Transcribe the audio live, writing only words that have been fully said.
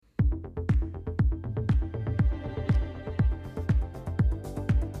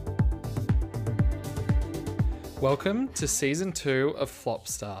Welcome to Season 2 of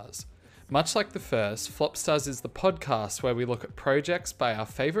Flopstars. Much like the first, Flopstars is the podcast where we look at projects by our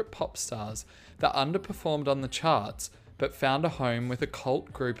favourite pop stars that underperformed on the charts but found a home with a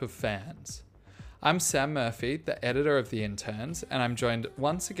cult group of fans. I'm Sam Murphy, the editor of The Interns, and I'm joined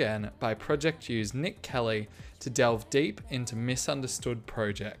once again by Project U's Nick Kelly to delve deep into misunderstood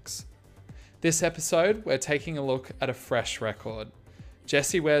projects. This episode, we're taking a look at a fresh record.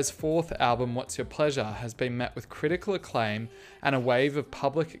 Jessie Ware's fourth album, What's Your Pleasure, has been met with critical acclaim and a wave of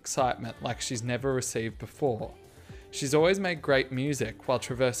public excitement like she's never received before. She's always made great music while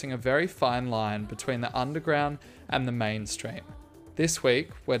traversing a very fine line between the underground and the mainstream. This week,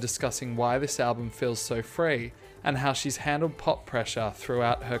 we're discussing why this album feels so free and how she's handled pop pressure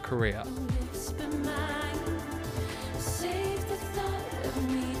throughout her career.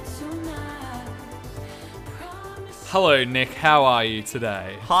 Hello, Nick. How are you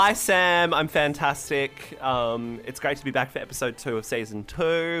today? Hi, Sam. I'm fantastic. It's great to be back for episode 2 of season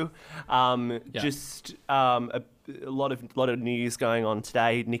 2. Just a lot of news going on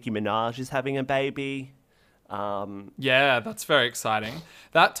today. Nicki Minaj is having a baby. Yeah, that's very exciting.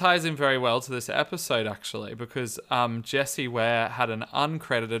 That ties in very well to this episode, actually, because Jessie Ware had an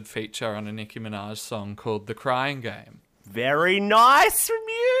uncredited feature on a Nicki Minaj song called The Crying Game. Very nice from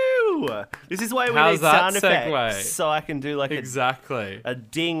you. This is why we need sound effects, so I can do like a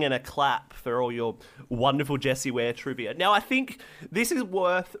ding and a clap for all your wonderful Jessie Ware trivia. Now, I think this is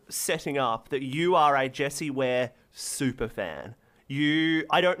worth setting up that you are a Jessie Ware super fan.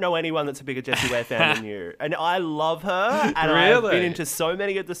 I don't know anyone that's a bigger Jessie Ware fan than you. And I love her. And I've been into so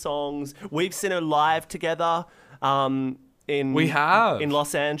many of the songs. We've seen her live together in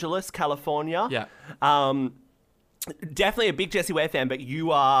Los Angeles, California. Yeah. Definitely a big Jessie Ware fan, but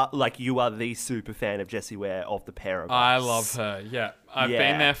you are the super fan of Jessie Ware of the pair of us. I love her, yeah. I've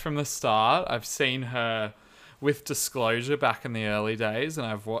been there from the start. I've seen her with Disclosure back in the early days, and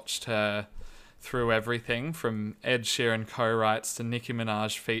I've watched her through everything from Ed Sheeran co-writes to Nicki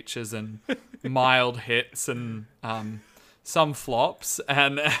Minaj features and mild hits and some flops.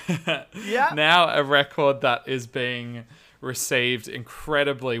 And now a record that is being received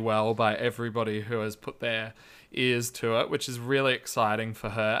incredibly well by everybody who has put their ears to it, which is really exciting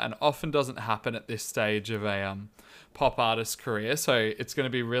for her and often doesn't happen at this stage of a pop artist career. So it's going to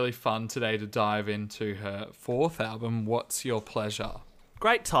be really fun today to dive into her fourth album, What's Your Pleasure?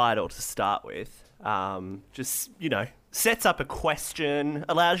 Great title to start with. Sets up a question,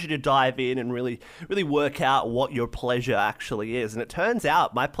 allows you to dive in and really, really work out what your pleasure actually is. And it turns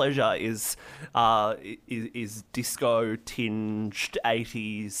out my pleasure is disco tinged,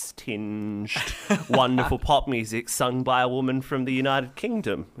 80s tinged, wonderful pop music sung by a woman from the United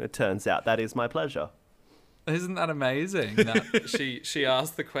Kingdom. It turns out that is my pleasure. Isn't that amazing? That she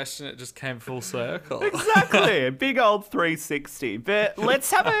asked the question, it just came full circle. Exactly, a big old 360. But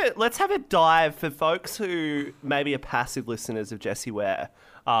let's have a dive for folks who maybe are passive listeners of Jessie Ware,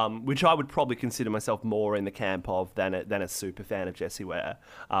 which I would probably consider myself more in the camp of than a super fan of Jessie Ware.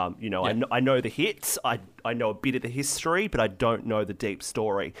 I know the hits, I know a bit of the history, but I don't know the deep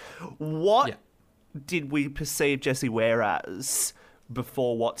story. What did we perceive Jessie Ware as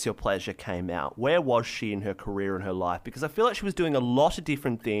before What's Your Pleasure came out? Where was she in her career and her life? Because I feel like she was doing a lot of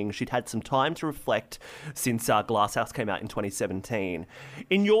different things. She'd had some time to reflect since Glass House came out in 2017.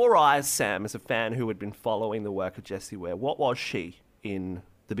 In your eyes, Sam, as a fan who had been following the work of Jessie Ware, what was she in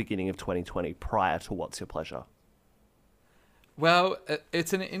the beginning of 2020 prior to What's Your Pleasure? Well,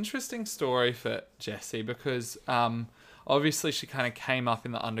 it's an interesting story for Jessie because obviously she kind of came up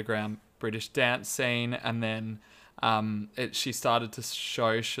in the underground British dance scene, and then she started to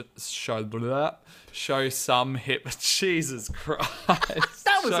show some hit. Jesus Christ,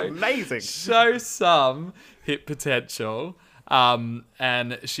 that was amazing. Show some hit potential,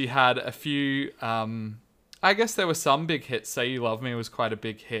 and she had a few. I guess there were some big hits. Say You Love Me was quite a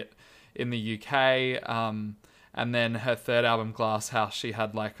big hit in the UK, and then her third album, Glass House, she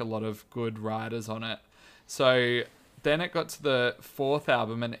had like a lot of good writers on it. So then it got to the fourth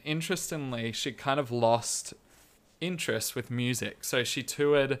album, and interestingly, she kind of lost interest with music. So she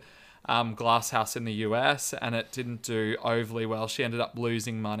toured Glass House in the US, and it didn't do overly well. She ended up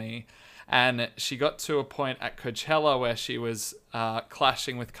losing money, and she got to a point at Coachella where she was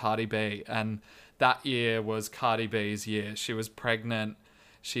clashing with Cardi B, and that year was Cardi B's year. She was pregnant.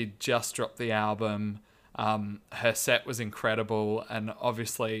 She'd just dropped the album. Her set was incredible, and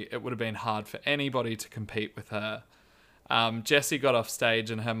obviously it would have been hard for anybody to compete with her. Jessie got off stage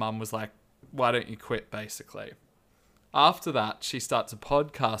and her mum was like, why don't you quit, basically. After that, she starts a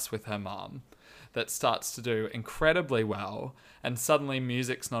podcast with her mum that starts to do incredibly well, and suddenly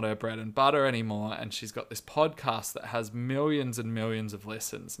music's not her bread and butter anymore, and she's got this podcast that has millions and millions of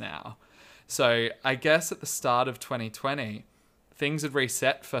listens now. So I guess at the start of 2020, things had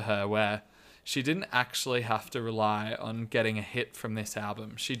reset for her where she didn't actually have to rely on getting a hit from this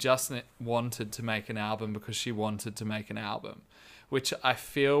album. She just wanted to make an album because she wanted to make an album, which I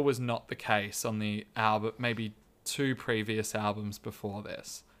feel was not the case on the album, maybe 2 previous albums before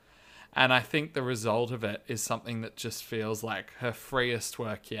this. And I think the result of it is something that just feels like her freest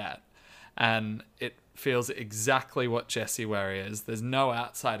work yet. And it feels exactly what Jessie Ware is. There's no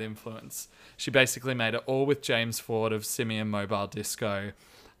outside influence. She basically made it all with James Ford of Simian Mobile Disco.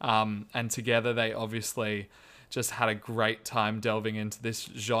 And together they obviously just had a great time delving into this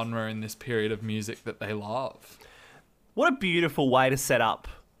genre in this period of music that they love. What a beautiful way to set up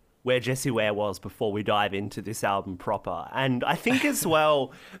where Jessie Ware was before we dive into this album proper. And I think as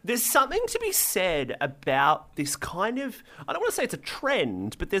well, there's something to be said about this kind of, I don't want to say it's a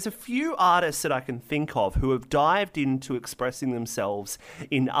trend, but there's a few artists that I can think of who have dived into expressing themselves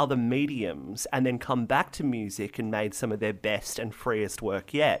in other mediums and then come back to music and made some of their best and freest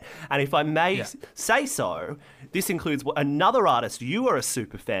work yet. And if I may say so, this includes another artist you are a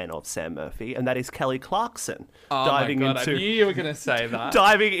super fan of, Sam Murphy, and that is Kelly Clarkson. Oh my God, I knew you were going to say that.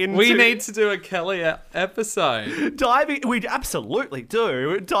 Diving into... We need to do a Kelly episode. We absolutely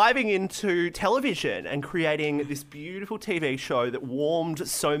do. Diving into television and creating this beautiful TV show that warmed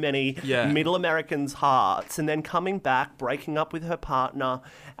so many middle Americans' hearts, and then coming back, breaking up with her partner,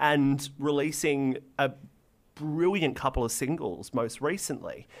 and releasing a brilliant couple of singles most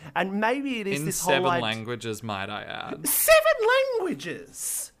recently. And maybe it is in this 7 whole languages, might I add. 7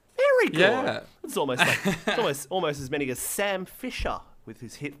 languages. Very good. Yeah. It's almost like it's almost as many as Sam Fisher with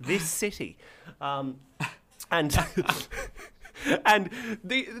his hit "This City," and and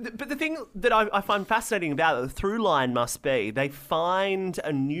but the thing that I find fascinating about it, the through line must be they find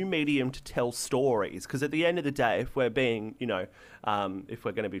a new medium to tell stories. Because at the end of the day, if we're being, if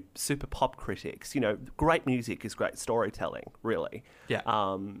we're going to be super pop critics, great music is great storytelling, really. Yeah.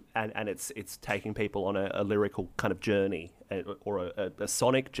 And it's taking people on a lyrical kind of journey or a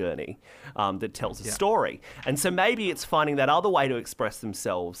sonic journey that tells a story. And so maybe it's finding that other way to express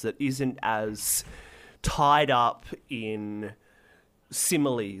themselves that isn't as tied up in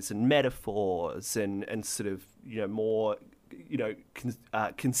similes and metaphors and sort of more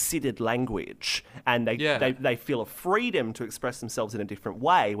considered language, and they feel a freedom to express themselves in a different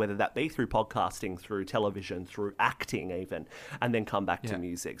way, whether that be through podcasting, through television, through acting even, and then come back to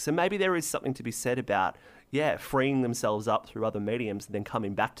music. So maybe there is something to be said about freeing themselves up through other mediums and then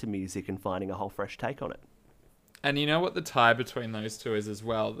coming back to music and finding a whole fresh take on it. And you know what the tie between those two is as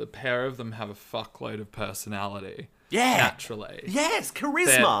well? The pair of them have a fuckload of personality. Yeah. Naturally. Yes,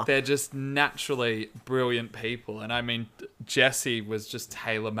 charisma. They're just naturally brilliant people. And I mean, Jessie was just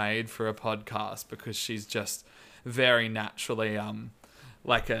tailor-made for a podcast because she's just very naturally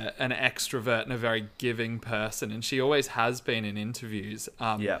like an extrovert and a very giving person. And she always has been in interviews.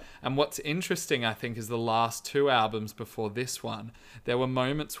 And what's interesting, I think, is the last 2 albums before this one, there were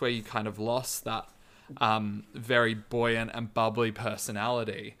moments where you kind of lost that very buoyant and bubbly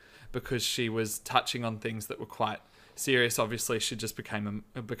personality because she was touching on things that were quite serious. Obviously, she just become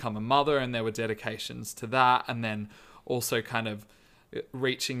a mother, and there were dedications to that, and then also kind of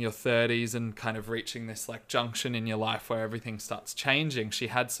reaching your 30s and kind of reaching this like junction in your life where everything starts changing. She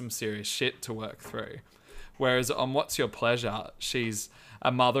had some serious shit to work through. Whereas on What's Your Pleasure, she's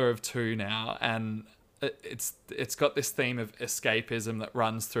a mother of 2 now, and it's got this theme of escapism that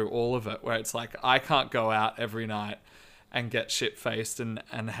runs through all of it, where it's like, I can't go out every night and get shit-faced and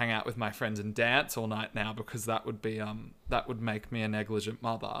hang out with my friends and dance all night now, because that would be that would make me a negligent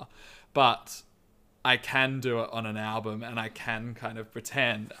mother. But I can do it on an album, and I can kind of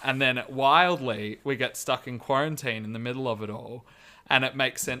pretend. And then wildly, we get stuck in quarantine in the middle of it all, and it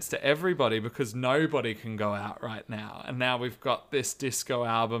makes sense to everybody because nobody can go out right now. And now we've got this disco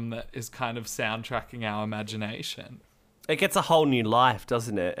album that is kind of soundtracking our imagination. It gets a whole new life,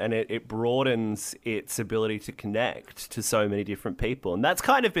 doesn't it? And it broadens its ability to connect to so many different people. And that's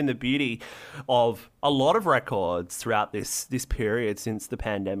kind of been the beauty of a lot of records throughout this period since the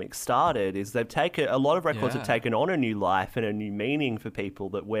pandemic started, is a lot of records have taken on a new life and a new meaning for people,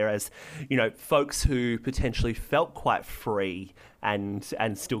 that whereas, folks who potentially felt quite free and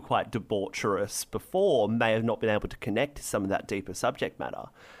still quite debaucherous before may have not been able to connect to some of that deeper subject matter.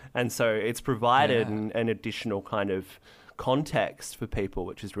 And so it's provided an additional kind of context for people,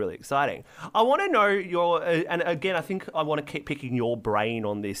 which is really exciting. I want to know and again, I think I want to keep picking your brain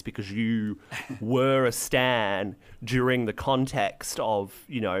on this because you were a stan during the context of,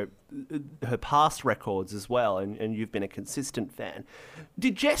 her past records as well, and you've been a consistent fan.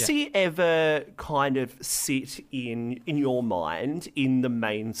 Did Jessie ever kind of sit in your mind in the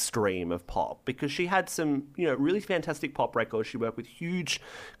mainstream of pop? Because she had some, really fantastic pop records. She worked with huge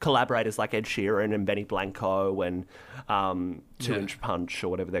collaborators like Ed Sheeran and Benny Blanco and Two Inch Punch or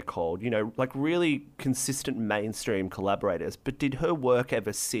whatever they're called. Like really consistent mainstream collaborators. But did her work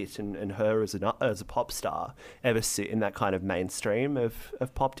ever sit, and her as a pop star ever sit in that kind of mainstream of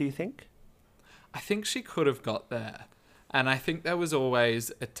pop, do you think? I think she could have got there. And I think there was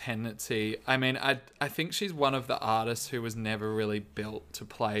always a tendency. I mean, I think she's one of the artists who was never really built to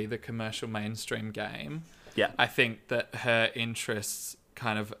play the commercial mainstream game. Yeah. I think that her interests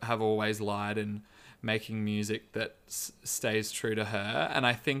kind of have always lied in making music that stays true to her. And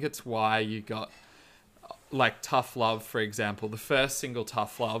I think it's why you got, like, Tough Love, for example. The first single,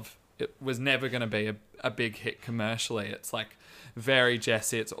 Tough Love, it was never going to be a big hit commercially. It's like very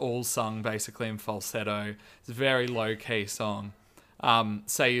Jessie. It's all sung basically in falsetto. It's a very low-key song.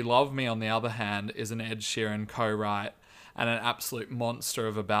 Say You Love Me, on the other hand, is an Ed Sheeran co-write and an absolute monster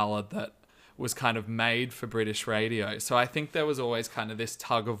of a ballad that was kind of made for British radio. So I think there was always kind of this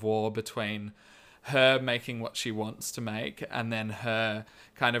tug of war between her making what she wants to make and then her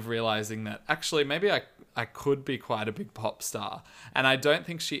kind of realizing that actually maybe I could be quite a big pop star. And I don't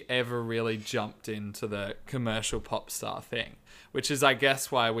think she ever really jumped into the commercial pop star thing, which is, I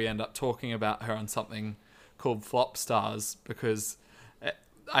guess, why we end up talking about her on something called Flop Stars, because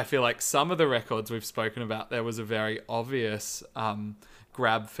I feel like some of the records we've spoken about, there was a very obvious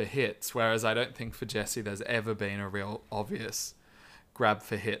grab for hits, whereas I don't think for Jessie there's ever been a real obvious grab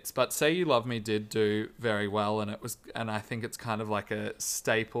for hits. But Say You Love Me did do very well, and I think it's kind of like a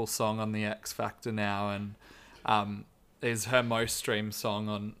staple song on the X Factor now, and is her most streamed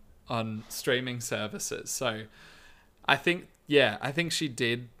song on streaming services. So I think she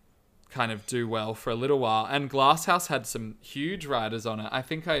did kind of do well for a little while, and Glasshouse had some huge writers on it. I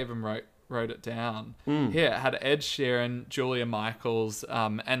think I even wrote it down. Here, it had Ed Sheeran, Julia Michaels,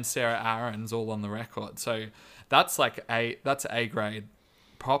 and Sarah Aarons all on the record. So that's like A grade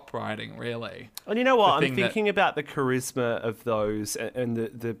pop writing, really. And you know what? I'm thinking about the charisma of those and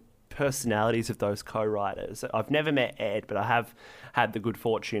the personalities of those co-writers. I've never met Ed, but I have had the good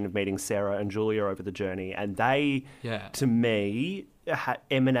fortune of meeting Sarah and Julia over the journey, and they, to me,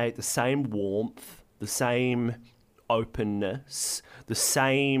 emanate the same warmth, the same openness, the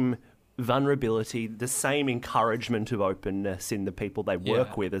same vulnerability, the same encouragement of openness in the people they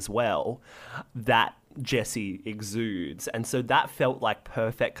work with as well, that Jessie exudes. And so that felt like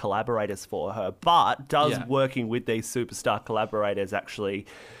perfect collaborators for her. But does working with these superstar collaborators actually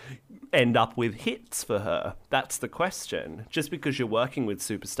end up with hits for her? That's the question. Just because you're working with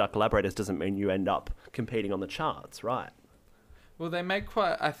superstar collaborators doesn't mean you end up competing on the charts, right? Well, they make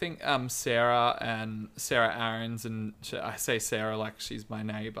quite, I think Sarah Aarons, and I say Sarah like she's my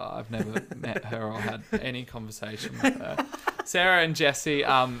neighbour. I've never met her or had any conversation with her. Sarah and Jessie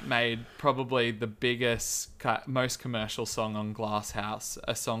made probably the biggest, most commercial song on Glasshouse,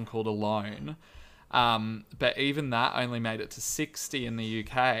 a song called Alone. But even that only made it to 60 in the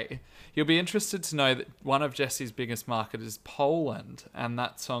UK. You'll be interested to know that one of Jessie's biggest markets is Poland, and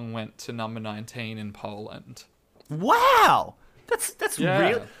that song went to number 19 in Poland. Wow! That's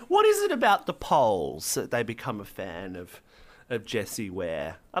real. What is it about the Poles that they become a fan of Jessie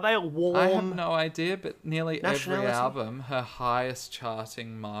Ware? Are they a warm? I have no idea, but nearly every album, her highest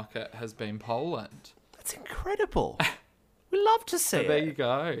charting market has been Poland. That's incredible. We love to see it. There you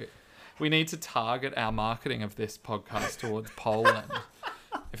go. We need to target our marketing of this podcast towards Poland.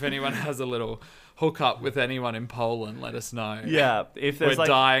 If anyone has a little hook up with anyone in Poland, let us know. Yeah, if there's we're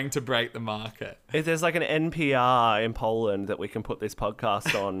dying to break the market. If there's like an NPR in Poland that we can put this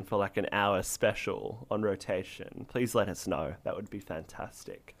podcast on for like an hour special on rotation, please let us know. That would be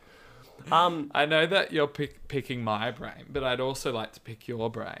fantastic. I know that you're picking my brain, but I'd also like to pick your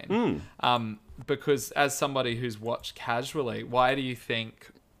brain. Because as somebody who's watched casually, why do you think,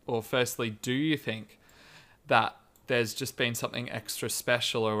 or firstly, do you think that there's just been something extra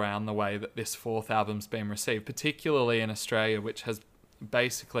special around the way that this fourth album's been received, particularly in Australia, which has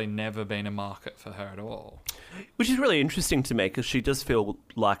basically never been a market for her at all? Which is really interesting to me, because she does feel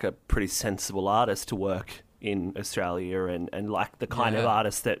like a pretty sensible artist to work in Australia, and like the kind of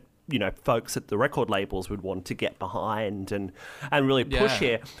artist that, folks at the record labels would want to get behind and really push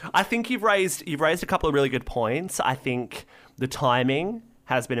here. I think you've raised a couple of really good points. I think the timing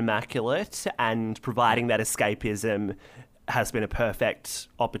has been immaculate, and providing that escapism has been a perfect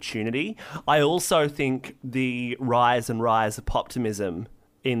opportunity. I also think the rise of Poptimism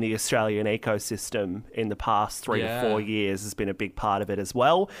in the Australian ecosystem in the past 3 to 4 years has been a big part of it as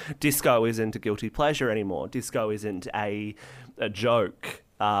well. Disco isn't a guilty pleasure anymore. Disco isn't a joke.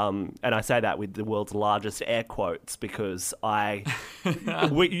 And I say that with the world's largest air quotes because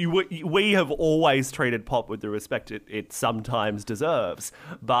we have always treated pop with the respect it sometimes deserves.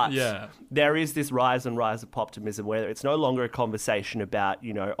 But there is this rise of poptimism where it's no longer a conversation about,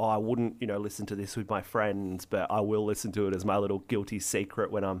 I wouldn't, listen to this with my friends, but I will listen to it as my little guilty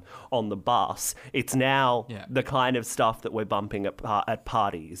secret when I'm on the bus. It's now the kind of stuff that we're bumping at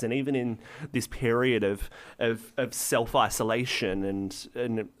parties. And even in this period of self-isolation and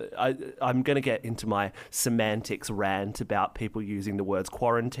I'm going to get into my semantics rant about people using the words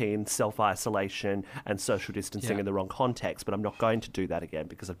quarantine, self-isolation, and social distancing in the wrong context, but I'm not going to do that again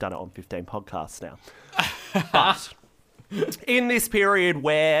because I've done it on 15 podcasts now. But in this period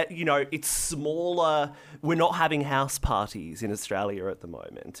where, it's smaller, we're not having house parties in Australia at the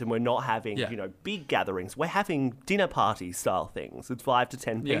moment, and we're not having, big gatherings. We're having dinner party style things with 5 to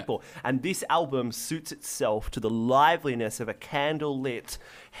 10 people. And this album suits itself to the liveliness of a candlelit,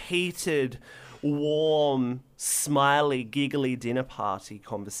 heated, warm, smiley, giggly dinner party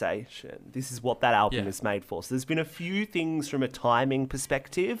conversation. This is what that album is made for. So there's been a few things from a timing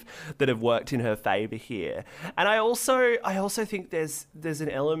perspective that have worked in her favour here. And I also think there's an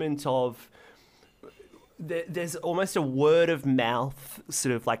element of there's almost a word of mouth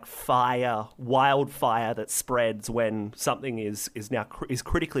sort of like wildfire that spreads when something is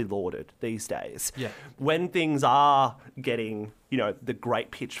critically lauded these days. Yeah. When things are getting, the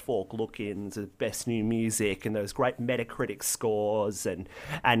great Pitchfork look-ins of best new music and those great Metacritic scores and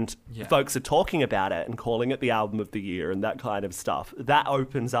folks are talking about it and calling it the album of the year and that kind of stuff, that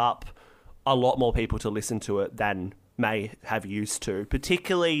opens up a lot more people to listen to it than may have used to,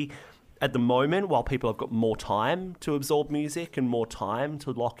 particularly at the moment, while people have got more time to absorb music and more time to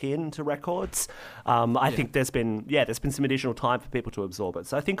lock in to records. I think there's been some additional time for people to absorb it.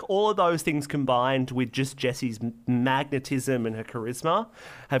 So I think all of those things combined with just Jessie's magnetism and her charisma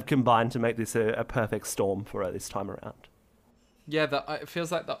have combined to make this a perfect storm for her this time around. Yeah, it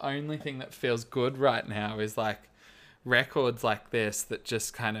feels like the only thing that feels good right now is like records like this that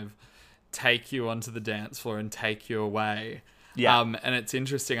just kind of take you onto the dance floor and take you away. Yeah. And it's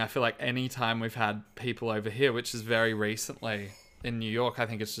interesting. I feel like any time we've had people over here, which is very recently in New York, I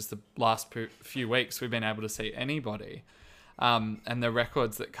think it's just the last few weeks we've been able to see anybody. And the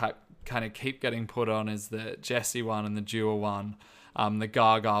records that kind of keep getting put on is the Jessie one and the Dua one, the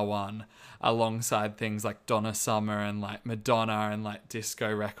Gaga one, alongside things like Donna Summer and like Madonna and like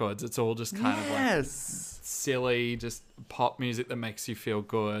disco records. It's all just kind of like silly, just pop music that makes you feel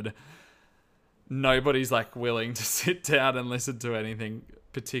good. Nobody's like willing to sit down and listen to anything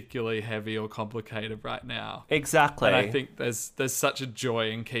particularly heavy or complicated right now. Exactly. And I think there's such a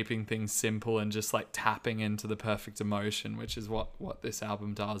joy in keeping things simple and just like tapping into the perfect emotion, which is what this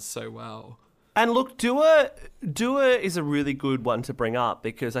album does so well. And look, Dua is a really good one to bring up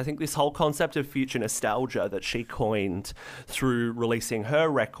because I think this whole concept of future nostalgia that she coined through releasing her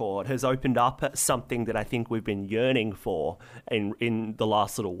record has opened up something that I think we've been yearning for in the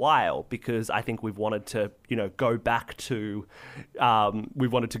last little while, because I think we've wanted to, go back to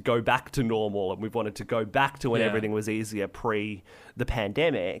normal, and we've wanted to go back to when everything was easier pre the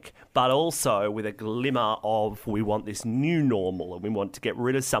pandemic, but also with a glimmer of we want this new normal and we want to get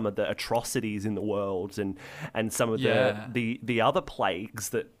rid of some of the atrocities in the world and some of the other plagues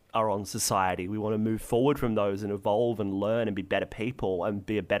that are on society. We want to move forward from those and evolve and learn and be better people and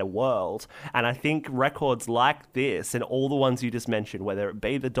be a better world. And I think records like this and all the ones you just mentioned, whether it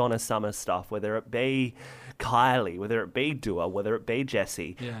be the Donna Summer stuff, whether it be Kylie, whether it be Dua, whether it be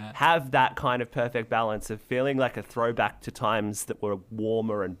Jessie, have that kind of perfect balance of feeling like a throwback to times that were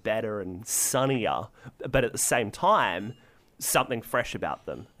warmer and better and sunnier, but at the same time, something fresh about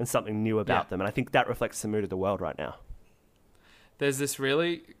them and something new about them. And I think that reflects the mood of the world right now. There's this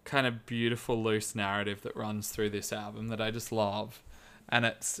really kind of beautiful loose narrative that runs through this album that I just love. And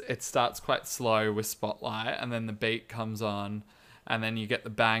it starts quite slow with Spotlight, and then the beat comes on, and then you get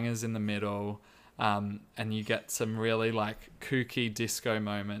the bangers in the middle, and you get some really like kooky disco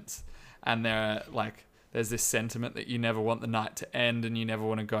moments. And there's this sentiment that you never want the night to end and you never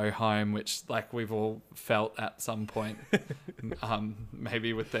want to go home, which like we've all felt at some point,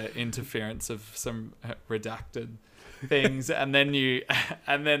 maybe with the interference of some redacted things.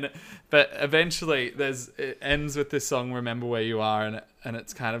 But eventually it ends with this song, Remember Where You Are. And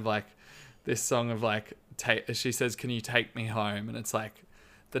it's kind of like this song of like, she says, can you take me home? And it's like,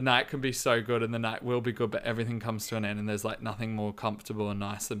 the night can be so good and the night will be good, but everything comes to an end and there's like nothing more comfortable and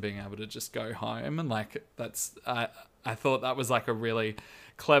nice than being able to just go home. And like, that's, I thought that was like a really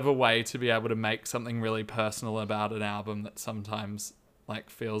clever way to be able to make something really personal about an album that sometimes like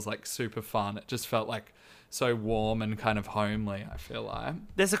feels like super fun. It just felt like so warm and kind of homely, I feel like.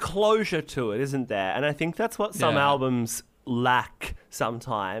 There's a closure to it, isn't there? And I think that's what some albums lack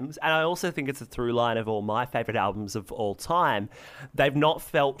sometimes. And I also think it's a through line of all my favorite albums of all time. They've not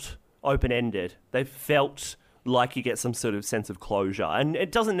felt open-ended. They've felt like you get some sort of sense of closure. And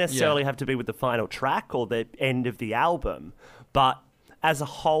it doesn't necessarily have to be with the final track or the end of the album, but as a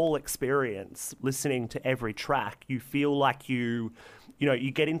whole experience, listening to every track, you feel like you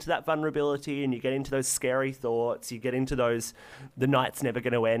get into that vulnerability and you get into those scary thoughts, you get into those the night's never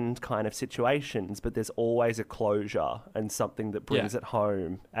going to end kind of situations, but there's always a closure and something that brings it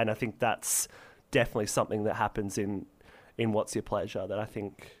home. And I think that's definitely something that happens in What's Your Pleasure that I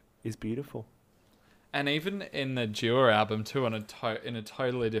think is beautiful. And even in the Dua album too, in a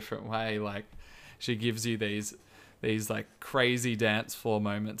totally different way, like she gives you these like crazy dance floor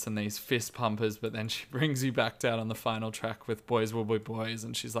moments and these fist pumpers, but then she brings you back down on the final track with Boys Will Be Boys,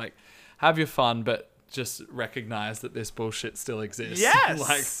 and she's like, have your fun, but just recognize that this bullshit still exists. Yes,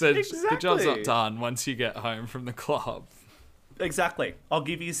 like the job's not done once you get home from the club. Exactly. I'll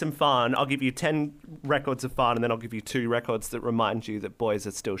give you some fun. I'll give you 10 records of fun, and then I'll give you 2 records that remind you that boys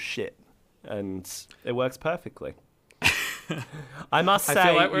are still shit. And it works perfectly. I must say, I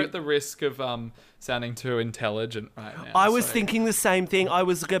feel like we're at the risk of sounding too intelligent right now. I was thinking the same thing. I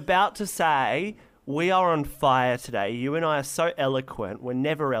was about to say, we are on fire today. You and I are so eloquent. We're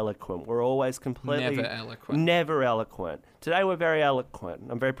never eloquent. We're always completely... Never eloquent. Never eloquent. Today we're very eloquent.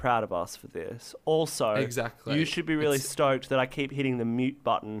 I'm very proud of us for this. Also, exactly. You should be really stoked that I keep hitting the mute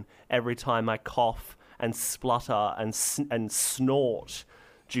button every time I cough and splutter and snort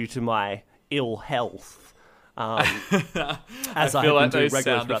due to my ill health. As I feel like those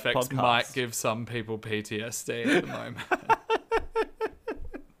regular sound effects might give some people PTSD at the moment.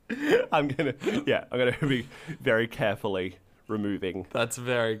 I'm gonna be very carefully removing. That's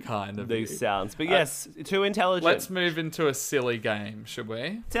very kind of these you. Sounds. But yes, too intelligent. Let's move into a silly game, should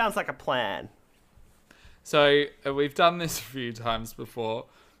we? Sounds like a plan. So we've done this a few times before.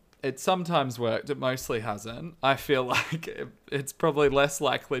 It sometimes worked. It mostly hasn't. I feel like it's probably less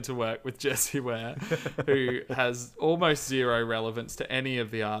likely to work with Jessie Ware, who has almost zero relevance to any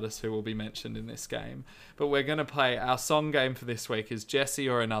of the artists who will be mentioned in this game. But we're going to play our song game for this week is Jessie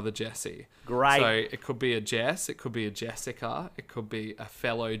or Another Jessie. Great. So it could be a Jess, it could be a Jessica, it could be a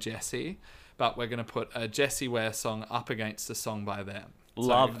fellow Jessie. But we're going to put a Jessie Ware song up against a song by them.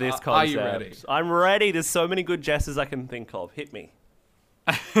 Love this concept. Are you ready? I'm ready. There's so many good Jesses I can think of. Hit me.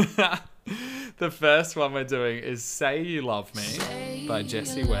 The first one we're doing is Say You Love Me by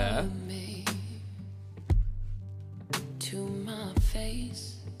Jessie Ware to my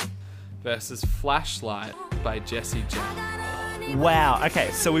face versus Flashlight by Jessie J. Wow.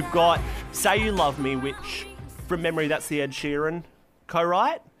 Okay, so we've got Say You Love Me, which from memory that's the Ed Sheeran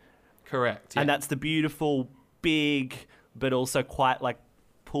co-write. Correct. Yeah. And that's the beautiful, big, but also quite like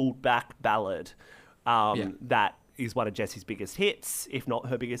pulled back ballad that is one of Jessie's biggest hits, if not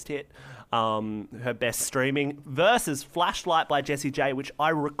her biggest hit, her best streaming, versus Flashlight by Jessie J, which I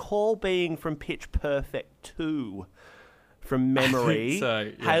recall being from Pitch Perfect 2, from memory.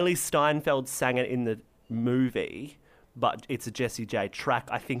 So, yeah. Haley Steinfeld sang it in the movie, but it's a Jessie J track,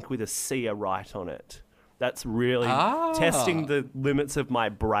 I think with a Sia right on it. That's really testing the limits of my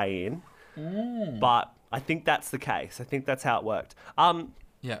brain, but I think that's the case. I think that's how it worked.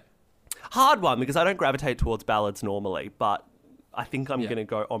 Yeah. Hard one because I don't gravitate towards ballads normally, but I think I'm going to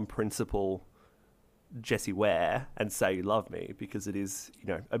go on principle Jessie Ware and Say You Love Me because it is,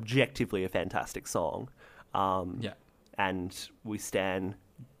 objectively a fantastic song. And we stand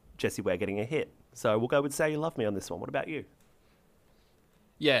Jessie Ware getting a hit. So we'll go with Say You Love Me on this one. What about you?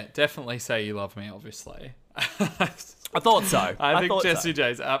 Yeah, definitely Say You Love Me, obviously. I thought so. I think Jessie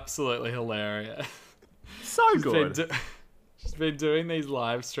J's absolutely hilarious. So good. She's been doing these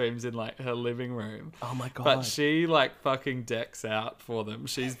live streams in like her living room. Oh my God. But she like fucking decks out for them.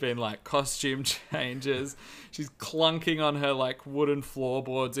 She's been like costume changes. She's clunking on her like wooden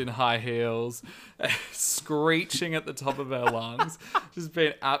floorboards in high heels, screeching at the top of her lungs. She's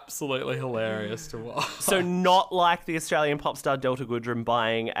been absolutely hilarious to watch. So not like the Australian pop star Delta Goodrem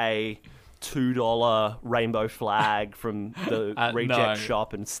buying a $2 rainbow flag from the reject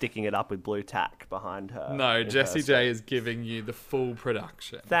shop and sticking it up with blue tack behind her. No, Jessie J is giving you the full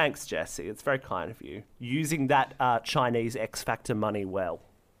production. Thanks, Jessie. It's very kind of you. Using that Chinese X Factor money well,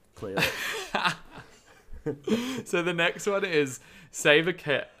 clearly. So the next one is Save a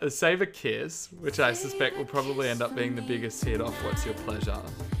Kiss, which I suspect will probably end up being the biggest hit off What's Your Pleasure,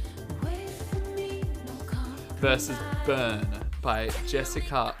 versus Burn by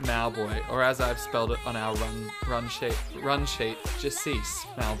Jessica Mauboy, or as I've spelled it on our run sheet, Jessis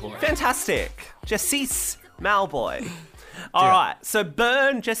Mauboy. Fantastic. Jessis Mauboy. All right, so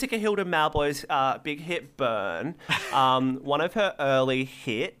Burn, Jessica Hilda Mauboy's big hit Burn, one of her early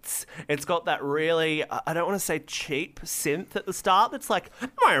hits. It's got that really, I don't want to say cheap synth at the start that's like...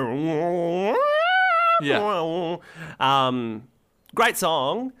 Yeah. Great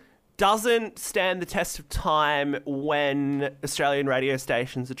song. Doesn't stand the test of time when Australian radio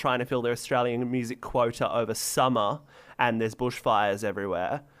stations are trying to fill their Australian music quota over summer and there's bushfires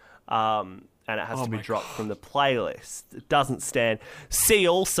everywhere. And it has to be dropped from the playlist. It doesn't stand. See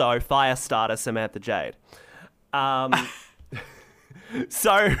also Firestarter, Samantha Jade.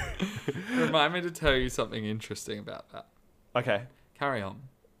 So... Remind me to tell you something interesting about that. Okay. Carry on.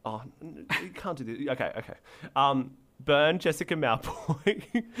 Oh, you can't do this. Okay. Burn, Jessica Mauboy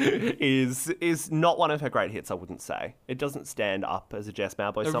is not one of her great hits, I wouldn't say. It doesn't stand up as a Jess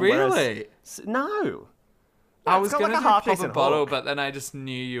Mauboy song. Really? No. I was going to do Pop a Bottle, hook. but then I just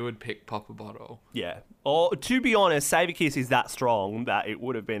knew you would pick Pop a Bottle. Yeah. Or, to be honest, Save a Kiss is that strong that it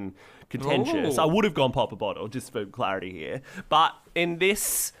would have been contentious. Ooh. I would have gone Pop a Bottle, just for clarity here. But in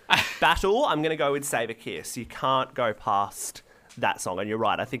this battle, I'm going to go with Save a Kiss. You can't go past that song. And you're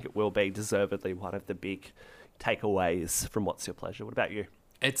right, I think it will be deservedly one of the big takeaways from What's Your Pleasure. What about you?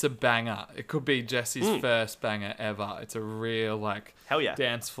 It's a banger. It could be Jessie's first banger ever. It's a real, hell yeah,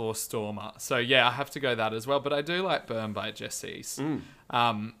 dance floor stormer. So, yeah, I have to go that as well. But I do like Burn by Jessie's.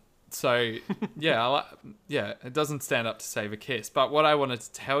 So, yeah, it doesn't stand up to Save a Kiss. But what I wanted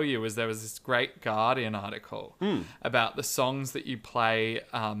to tell you is there was this great Guardian article about the songs that you play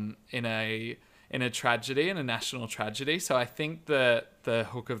in a tragedy, in a national tragedy. So I think the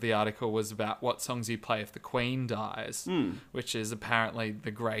hook of the article was about what songs you play if the Queen dies, which is apparently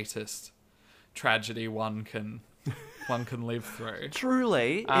the greatest tragedy one can live through.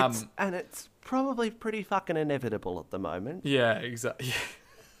 Truly, it's probably pretty fucking inevitable at the moment. Yeah, exactly.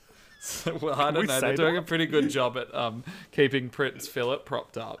 So, well, I don't know. They're doing a pretty good job at keeping Prince Philip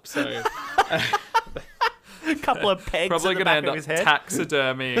propped up. So. A couple of pegs probably in the going back to of his end head. up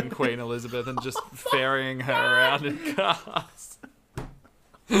taxidermying Queen Elizabeth and just ferrying her around in cars.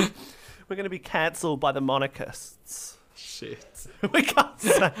 We're going to be cancelled by the monarchists. Shit. We can't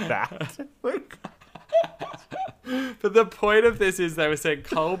say that. But the point of this is they were saying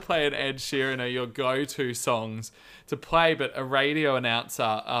Coldplay and Ed Sheeran are your go-to songs to play, but a radio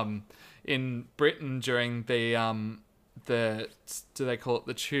announcer in Britain during the do they call it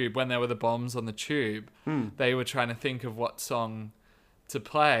the Tube, when there were the bombs on the Tube, they were trying to think of what song to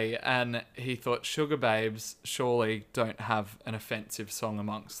play, and he thought Sugar Babes surely don't have an offensive song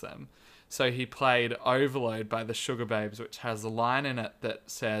amongst them. So he played Overload by the Sugar Babes, which has a line in it that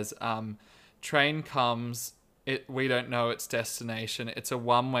says, train comes, we don't know its destination, it's a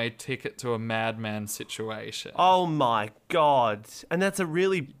one-way ticket to a madman situation. Oh my God. And that's a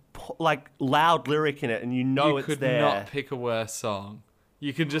really loud lyric in it, and it's there. You could not pick a worse song.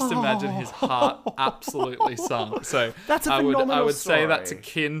 You can just imagine his heart absolutely sunk. So that's a I would story. say that's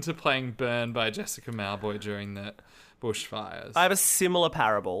akin to playing Burn by Jessica Mauboy during the bushfires. I have a similar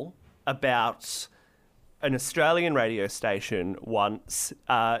parable about an Australian radio station once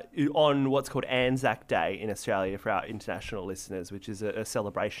on what's called Anzac Day in Australia for our international listeners, which is a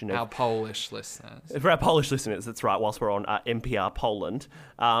celebration of... Our Polish listeners. For our Polish listeners, that's right, whilst we're on NPR Poland.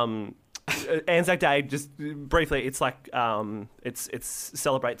 Anzac Day, just briefly, it's like it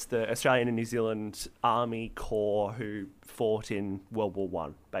celebrates the Australian and New Zealand Army Corps who fought in World War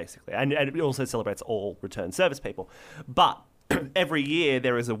One, basically, and it also celebrates all returned service people. But every year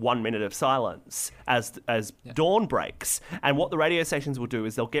there is a 1 minute of silence as dawn breaks, and what the radio stations will do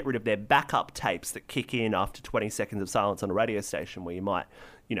is they'll get rid of their backup tapes that kick in after 20 seconds of silence on a radio station, where you might,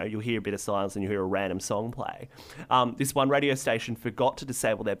 you'll hear a bit of silence and you hear a random song play. This one radio station forgot to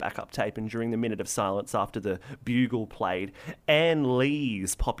disable their backup tape, and during the minute of silence after the bugle played, Ann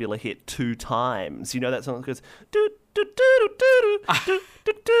Lee's popular hit 2 Times. You know that song that goes...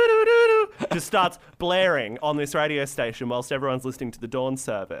 just starts blaring on this radio station whilst everyone's listening to the dawn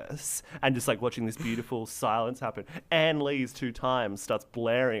service and just watching this beautiful silence happen. Ann Lee's 2 Times starts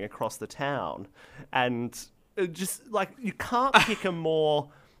blaring across the town, and just you can't pick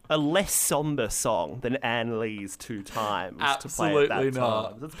a less somber song than Ann Lee's 2 Times Absolutely to play at that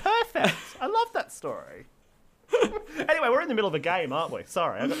not. time. It's perfect. I love that story. Anyway, we're in the middle of a game, aren't we?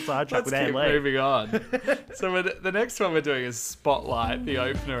 Sorry, I got sidetracked with Ann Lee. Let's keep moving on. So the next one we're doing is Spotlight, the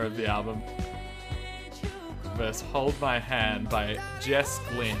opener of the album, versus Hold My Hand by Jess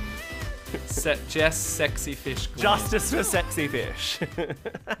Glynn. Jess Sexy Fish Glynn. Justice for Sexy Fish.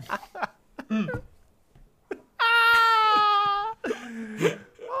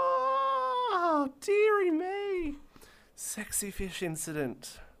 dearie me. Sexy fish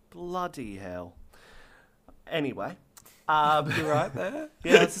incident. Bloody hell. Anyway. You right there?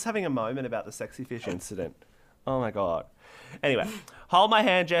 Yeah, I was just having a moment about the sexy fish incident. Oh my god. Anyway, Hold My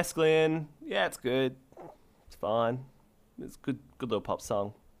Hand, Jess Glynn. Yeah, it's good. It's fine. It's good little pop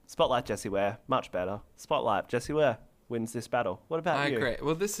song. Spotlight, Jessie Ware. Much better. Spotlight, Jessie Ware wins this battle. What about I you? agree.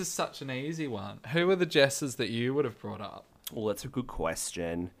 Well, this is such an easy one. Who are the Jesses that you would have brought up? Well, that's a good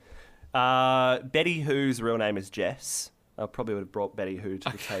question. Betty Who's real name is Jess. I probably would have brought Betty Who to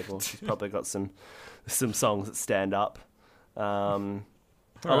the table. She's probably got some songs that stand up.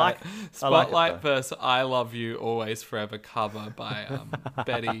 I like Spotlight it, though. versus I Love You Always Forever cover by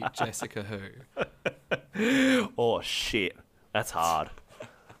Betty Jessica Who. Oh shit, that's hard.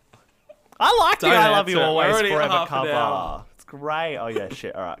 I like the Don't I Love You answer. We're Always already Forever half an hour. cover. It's great. Oh yeah,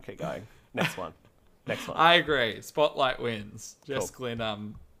 shit. All right, keep going. Next one. I agree. Spotlight wins. Jess Cool.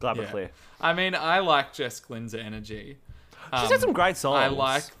 Glynn. Glad we're clear. I mean, I like Jess Glynn's energy. She's had some great songs. I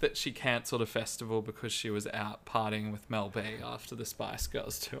like that she cancelled a festival because she was out partying with Mel B after the Spice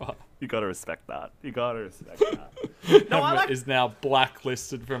Girls tour. You gotta respect that. No, I like. Is now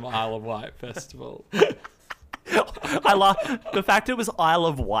blacklisted from Isle of Wight Festival. I love the fact it was Isle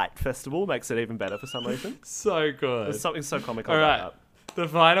of Wight Festival makes it even better for some reason. So good. There's something so comical All right. about The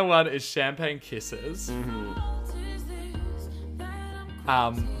final one is Champagne Kisses.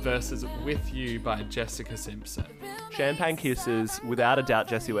 Versus With You by Jessica Simpson. that. Champagne Kisses, without a doubt,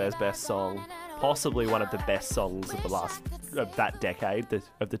 Jessie Ware's best song. Possibly one of the best songs of that decade,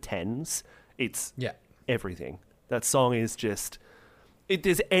 of the tens. It's Yeah. everything. That song is just. If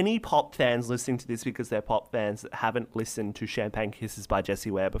there's any pop fans listening to this because they're pop fans that haven't listened to Champagne Kisses by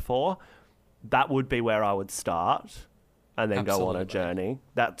Jessie Ware before, that would be where I would start and then go on a Absolutely. journey.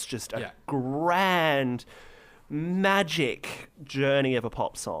 That's just a Yeah. grand, magic journey of a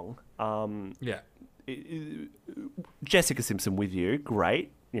pop song. Yeah. Jessica Simpson with you,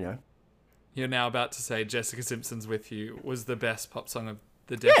 great, you know. You're now about to say Jessica Simpson's With You was the best pop song of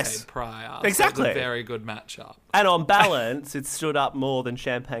the decade Yes, prior. exactly. So it's a very good matchup. And on balance, it stood up more than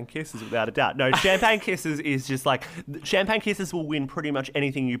Champagne Kisses, without a doubt. No, Champagne Kisses is just like... Champagne Kisses will win pretty much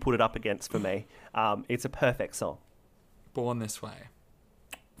anything you put it up against for me. It's a perfect song. Born This Way.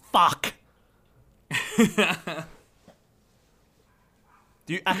 Fuck!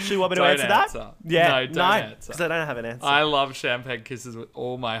 Do you actually want me to Don't answer that? answer. Yeah, No, don't answer. because I don't have an answer. I love Champagne Kisses with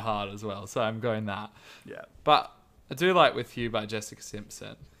all my heart as well, so I'm going that. Yeah. But I do like With You by Jessica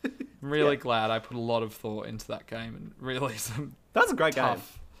Simpson. I'm really Yeah. glad I put a lot of thought into that game and really That's a great game.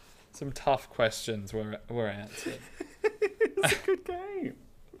 some tough questions were answered. It's a good game.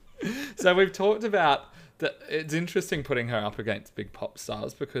 So we've talked about that. It's interesting putting her up against big pop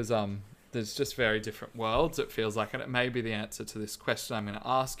stars because there's just very different worlds, it feels like, and it may be the answer to this question I'm going to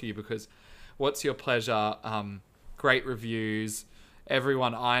ask you, because what's your pleasure? Great reviews.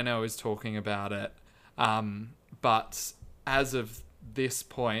 Everyone I know is talking about it. But as of this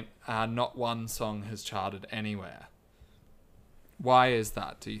point, not one song has charted anywhere. Why is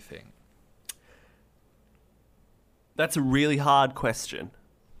that, do you think? That's a really hard question.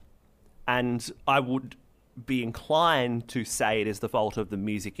 And I would be inclined to say it is the fault of the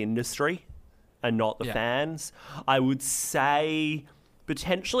music industry and not the Yeah. fans. I would say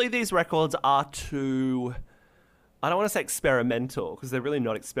potentially these records are too... I don't want to say experimental because they're really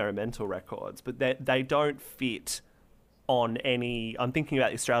not experimental records, but they don't fit on any... I'm thinking about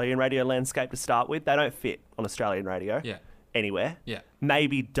the Australian radio landscape to start with. They don't fit on Australian radio Yeah. anywhere. Yeah.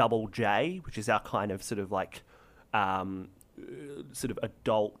 Maybe Double J, which is our kind of sort of like sort of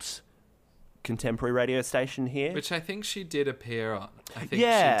adult contemporary radio station here. Which I think she did appear on. I think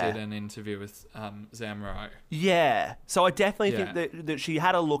Yeah. she did an interview with Zamro. Yeah. So I definitely Yeah. think that she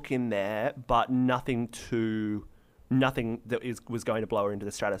had a look in there, but nothing that was going to blow her into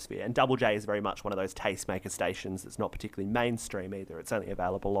the stratosphere. And Double J is very much one of those tastemaker stations that's not particularly mainstream either. It's only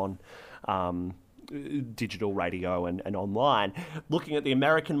available on digital radio and online. Looking at the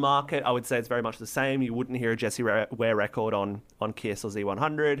American market, I would say it's very much the same. You wouldn't hear a Jessie Ware record on Kiss or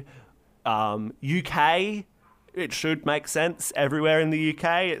Z100. UK, it should make sense everywhere in the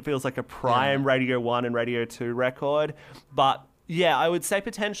UK. It feels like a prime Radio 1 and Radio 2 record. But yeah, I would say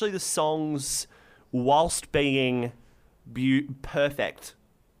potentially the songs, whilst being perfect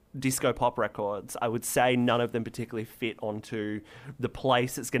disco pop records, I would say none of them particularly fit onto the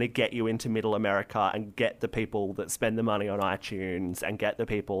place that's going to get you into middle America and get the people that spend the money on iTunes and get the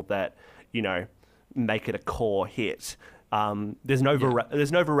people that, you know, make it a core hit. There's no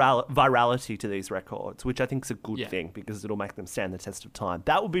virality to these records, which I think is a good thing because it'll make them stand the test of time.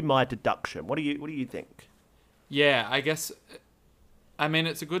 That would be my deduction. What do you think? Yeah, I guess I mean,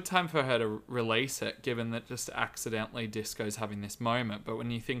 it's a good time for her to release it, given that just accidentally disco's having this moment. But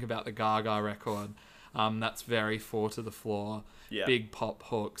when you think about the Gaga record, that's very four to the floor. Yeah. Big pop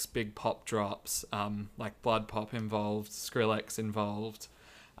hooks, big pop drops, like Blood Pop involved, Skrillex involved.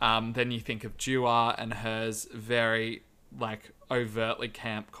 Then you think of Dua and hers very like overtly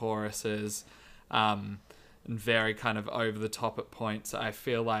camp choruses, and very kind of over the top at points. I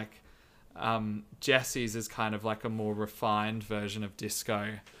feel like Jessie's is kind of like a more refined version of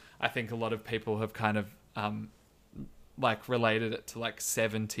disco. I think a lot of people have kind of like related it to like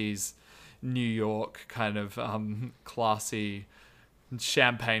 70s New York kind of classy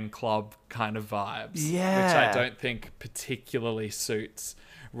champagne club kind of vibes, Yeah. which I don't think particularly suits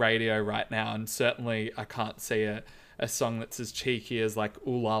radio right now. And certainly I can't see a song that's as cheeky as like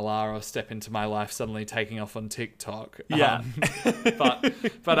Ooh La La or Step Into My Life suddenly taking off on TikTok. Yeah.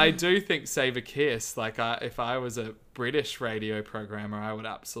 But I do think Save a Kiss, like if I was a British radio programmer, I would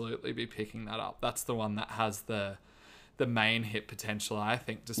absolutely be picking that up. That's the one that has the main hit potential, I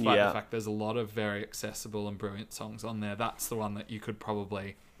think, despite the fact there's a lot of very accessible and brilliant songs on there. That's the one that you could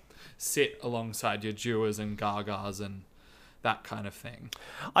probably sit alongside your Duas and Gagas and that kind of thing.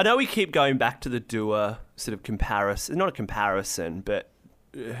 I know we keep going back to the Dua sort of comparison, not a comparison, but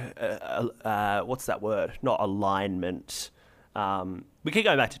what's that word? Not alignment. We keep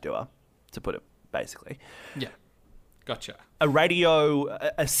going back to Dua, to put it basically. Yeah, gotcha.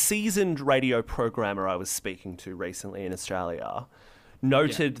 A seasoned radio programmer I was speaking to recently in Australia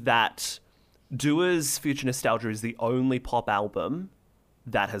noted that Dua's Future Nostalgia is the only pop album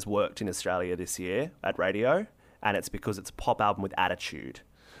that has worked in Australia this year at radio, and it's because it's a pop album with attitude.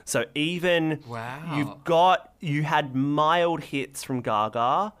 So even you had mild hits from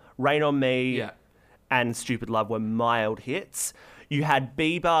Gaga, Rain on Me and Stupid Love were mild hits. You had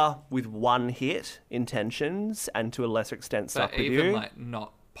Bieber with one hit, Intentions, and to a lesser extent Stuck With You. Even like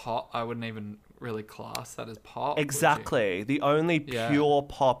not pop, I wouldn't even really class that as pop. Exactly. The only pure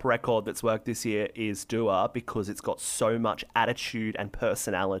pop record that's worked this year is Dua because it's got so much attitude and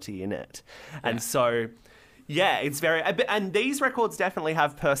personality in it. And so, yeah, it's very... And these records definitely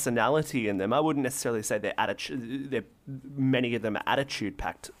have personality in them. I wouldn't necessarily say many of them are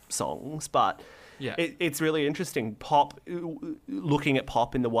attitude-packed songs, but... Yeah. It's really interesting. Looking at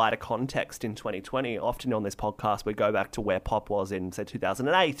pop in the wider context in 2020, often on this podcast, we go back to where pop was in, say,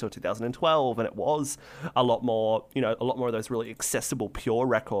 2008 or 2012, and it was a lot more of those really accessible, pure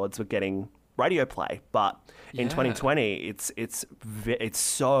records were getting radio play. But in 2020, it's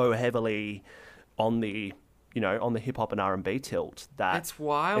so heavily on the hip hop and R&B tilt that it's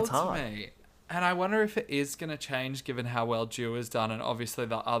wild it's hard. To me. And I wonder if it is going to change given how well Dua's done, and obviously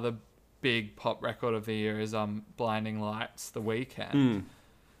the other big pop record of the year is Blinding Lights, The Weeknd.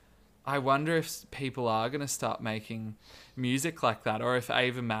 I wonder if people are going to start making music like that, or if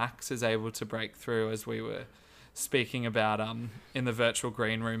Ava Max is able to break through, as we were speaking about in the virtual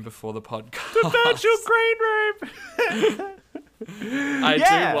green room before the podcast. The virtual green room! I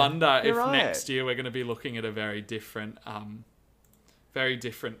do wonder if next year we're going to be looking at a very different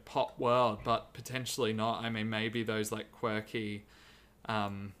pop world, but potentially not. I mean, maybe those like quirky...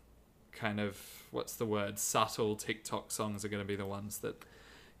 kind of, what's the word, subtle TikTok songs are going to be the ones that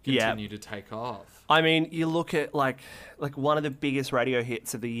continue to take off. I mean, you look at like one of the biggest radio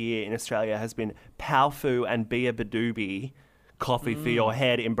hits of the year in Australia has been Powfu and Bia Badoobie, Coffee for Your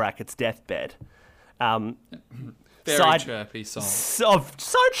Head in brackets Deathbed. Very chirpy song. So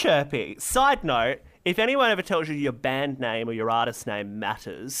chirpy. Side note, if anyone ever tells you your band name or your artist name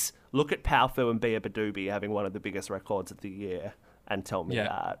matters, look at Powfu and Bia Badoobie having one of the biggest records of the year. And tell me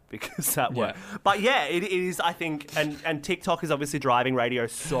that, because that worked. But yeah, it is, I think, and TikTok is obviously driving radio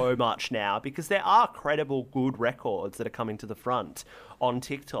so much now because there are credible, good records that are coming to the front on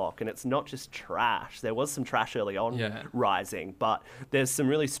TikTok, and it's not just trash. There was some trash early on rising, but there's some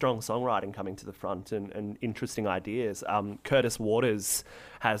really strong songwriting coming to the front and interesting ideas. Curtis Waters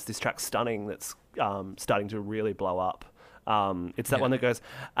has this track Stunning that's starting to really blow up. It's that one that goes,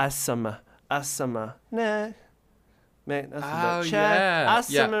 Asama, nah. That's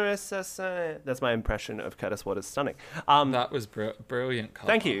my impression of Curtis Waters' Stunning. That was brilliant, Carl.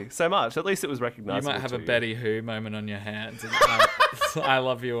 Thank you so much. At least it was recognisable. You might have a Betty Who moment on your hands. And I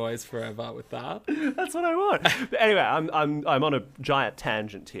love you always forever with that. That's what I want. But anyway, I'm on a giant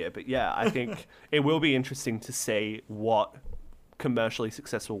tangent here, but yeah, I think it will be interesting to see what commercially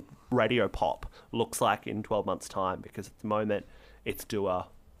successful radio pop looks like in 12 months' time, because at the moment it's Dua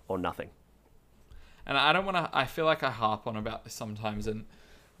or nothing. And I don't want to... I feel like I harp on about this sometimes, and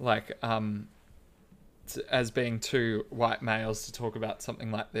like as being two white males to talk about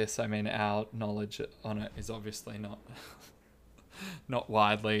something like this. I mean, our knowledge on it is obviously not not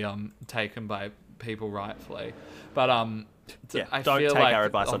widely taken by people rightfully. But I don't feel take like our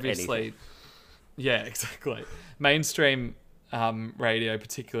advice on obviously, anything. yeah, exactly. Mainstream radio,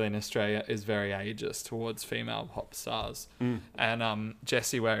 particularly in Australia, is very ageist towards female pop stars. And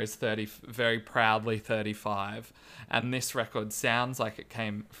Jessie Ware is very proudly 35. And this record sounds like it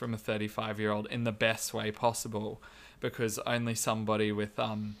came from a 35-year-old in the best way possible, because only somebody with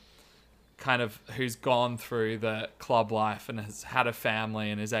kind of who's gone through the club life and has had a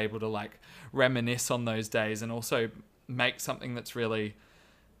family and is able to like reminisce on those days and also make something that's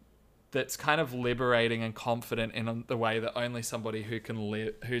kind of liberating and confident in the way that only somebody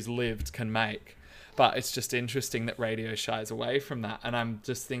who's lived can make. But it's just interesting that radio shies away from that. And I'm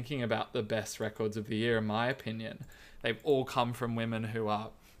just thinking about the best records of the year, in my opinion. They've all come from women who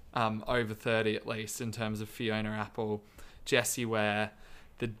are over 30 at least, in terms of Fiona Apple, Jessie Ware,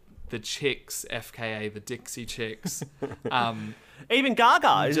 the Chicks, FKA, the Dixie Chicks. Even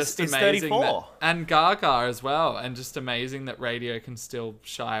Gaga is just 34. And Gaga as well. And just amazing that radio can still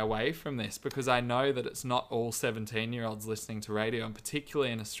shy away from this, because I know that it's not all 17-year-olds listening to radio, and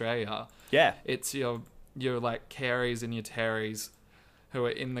particularly in Australia. Yeah. It's your like Careys and your Terrys who are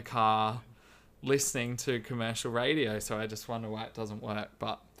in the car listening to commercial radio. So I just wonder why it doesn't work.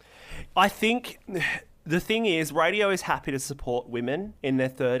 But I think the thing is, radio is happy to support women in their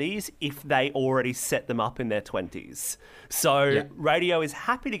 30s if they already set them up in their 20s. So radio is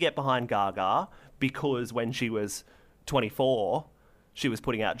happy to get behind Gaga because when she was 24, she was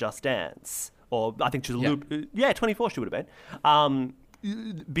putting out Just Dance. Or I think she was 24 she would have been.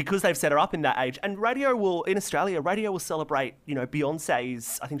 Because they've set her up in that age. And in Australia, radio will celebrate,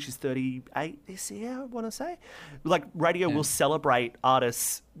 Beyonce's, I think she's 38 this year, I want to say. Like, radio will celebrate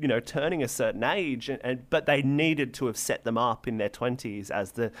artists, turning a certain age, but they needed to have set them up in their 20s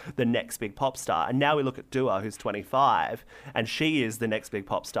as the next big pop star. And now we look at Dua, who's 25, and she is the next big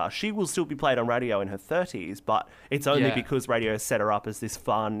pop star. She will still be played on radio in her 30s, but it's only because radio set her up as this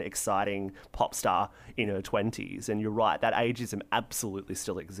fun, exciting pop star in her 20s. And you're right, that ageism absolutely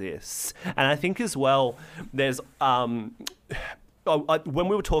still exists. And I think as well, there's when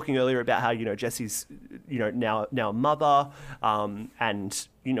we were talking earlier about how Jessie's now a mother, and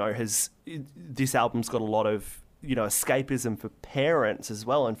this album's got a lot of escapism for parents as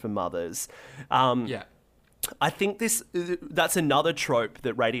well, and for mothers. I think that's another trope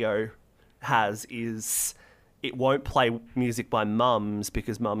that radio has, is it won't play music by mums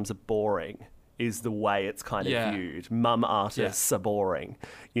because mums are boring, is the way it's kind of viewed. Mum artists are boring,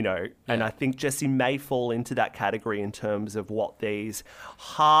 and I think Jessie may fall into that category in terms of what these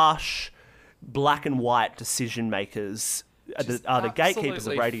harsh black and white decision makers are the gatekeepers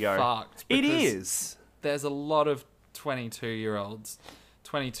of radio. It is. There's a lot of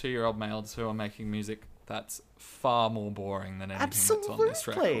 22-year-old males who are making music that's far more boring than anything that's on this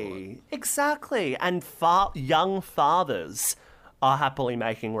record. Exactly. And young fathers are happily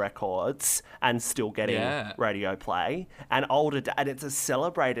making records and still getting radio play, and and it's a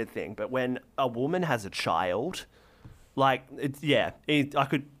celebrated thing. But when a woman has a child, I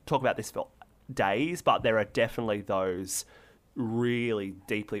could talk about this for days, but there are definitely those really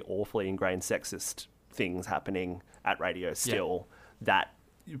deeply, awfully ingrained sexist things happening at radio still that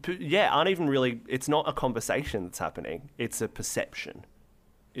aren't even really, it's not a conversation that's happening, it's a perception.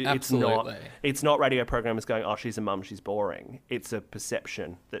 Absolutely. It's not radio programmers going, oh, she's a mum, she's boring. It's a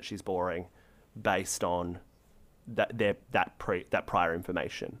perception that she's boring based on that prior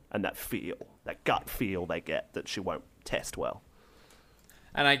information and that gut feel they get that she won't test well.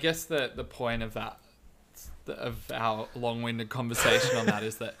 And I guess the point of that, of our long-winded conversation on that,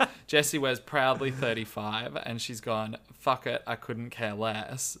 is that Jessie Ware's proudly 35 and she's gone, fuck it, I couldn't care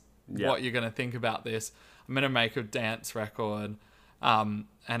less what you're going to think about this. I'm going to make a dance record.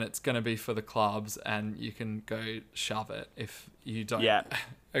 And it's going to be for the clubs, and you can go shove it if you don't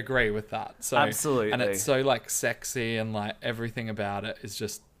agree with that. So, absolutely. And it's so like sexy, and like everything about it is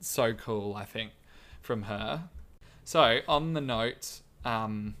just so cool, I think, from her. So on the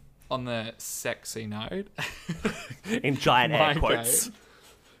sexy note, in giant air quotes,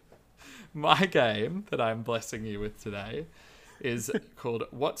 my game that I'm blessing you with today is called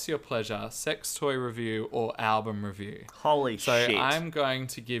What's Your Pleasure? Sex Toy Review or Album Review. Holy shit. So I'm going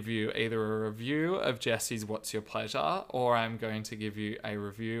to give you either a review of Jessie's What's Your Pleasure, or I'm going to give you a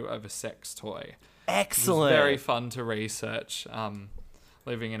review of a sex toy. Excellent. It's very fun to research,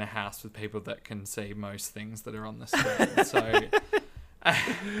 living in a house with people that can see most things that are on the screen. So,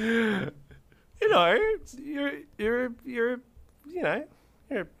 you're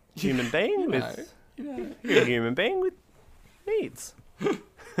a human being with you're a human being with needs.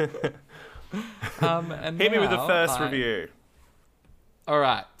 And hit me with the first review. All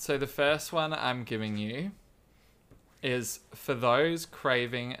right. So the first one I'm giving you is for those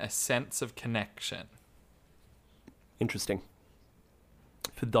craving a sense of connection. Interesting.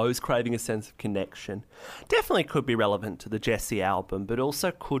 For those craving a sense of connection. Definitely could be relevant to the Jessie album, but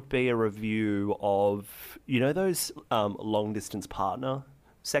also could be a review of, you know, those long distance partner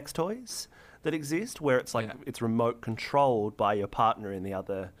sex toys that exist, where it's like it's remote controlled by your partner in the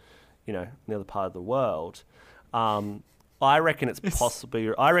other, you know, in the other part of the world. I reckon it's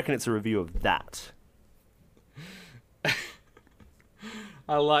possibly. I reckon it's a review of that.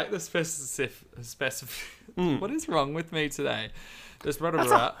 I like the What is wrong with me today? There's of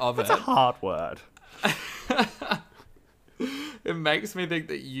it. That's a hard word. It makes me think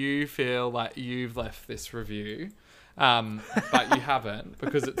that you feel like you've left this review, but you haven't,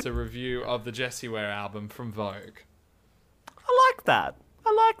 because it's a review of the Jessie Ware album from Vogue. I like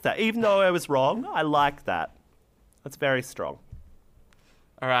that. Even though I was wrong, I like that. That's very strong.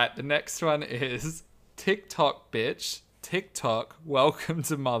 All right, the next one is TikTok bitch. TikTok, welcome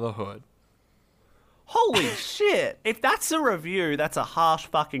to motherhood. Holy shit. If that's a review, that's a harsh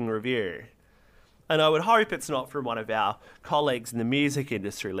fucking review. And I would hope it's not from one of our colleagues in the music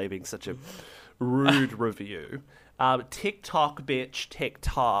industry leaving such a rude review. TikTok bitch,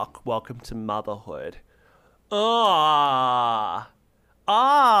 TikTok, welcome to motherhood. I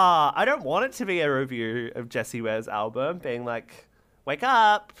don't want it to be a review of Jessie Ware's album, being like, wake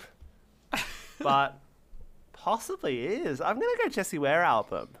up. But possibly is. I'm going to go Jessie Ware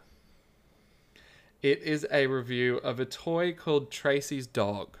album. It is a review of a toy called Tracy's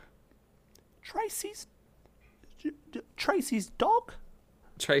Dog. Tracy's dog?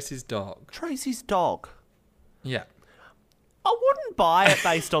 Tracy's Dog. Tracy's dog. Yeah. I wouldn't buy it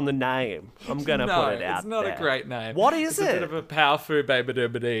based on the name. I'm going to put it out it's not there. a great name. What is it's it? It's a bit of a power food baby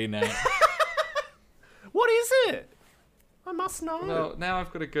doobity name. What is it? I must know. Well, now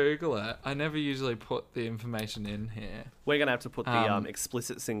I've got to Google it. I never usually put the information in here. We're going to have to put the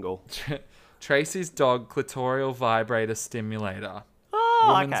explicit single. Tracy's Dog Clitoral Vibrator Stimulator. Oh,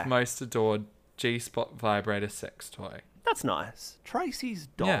 Woman's okay. most adored G-spot vibrator sex toy. That's nice. Tracy's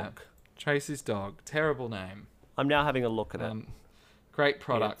Dog. Yeah. Tracy's Dog. Terrible name. I'm now having a look at it. Great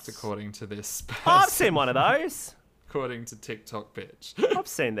product, according to this person. I've seen one of those. According to TikTok bitch. I've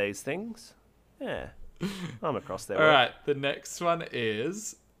seen these things. Yeah. I'm across there. All right. The next one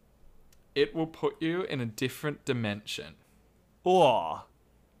is, it will put you in a different dimension. Oh.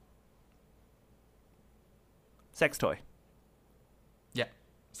 Sex toy. Yeah.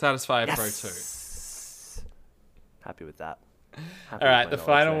 Satisfyer Yes. Pro 2. Happy with that. All right. The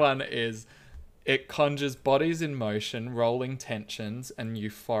final one is, it conjures bodies in motion, rolling tensions, and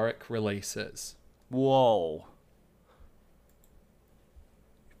euphoric releases. Whoa.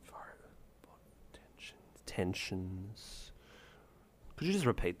 Tensions. Could you just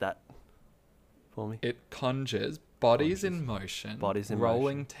repeat that for me? It conjures bodies in motion,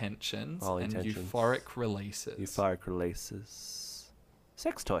 rolling tensions, and euphoric releases. Euphoric releases.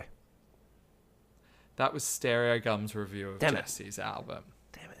 Sex toy. That was Stereo Gum's review of Jessie's album.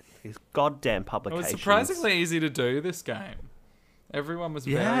 Damn it. These goddamn publications. It was surprisingly easy to do this game. Everyone was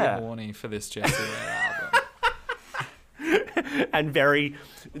very horny for this Jessie Ware album. And very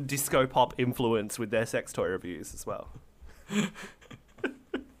disco pop influence with their sex toy reviews as well.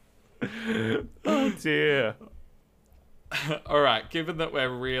 Oh dear. All right, given that we're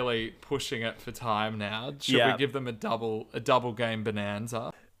really pushing it for time now, should we give them a double game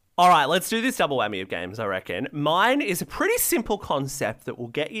bonanza? All right, let's do this double whammy of games, I reckon. Mine is a pretty simple concept that will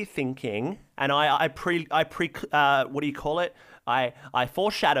get you thinking, and I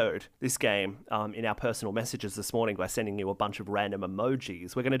foreshadowed this game in our personal messages this morning by sending you a bunch of random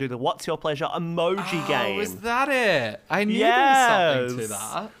emojis. We're going to do the What's Your Pleasure emoji game. Oh, was that it? I knew there was something to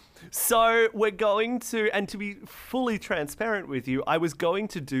that. So we're going to, and to be fully transparent with you, I was going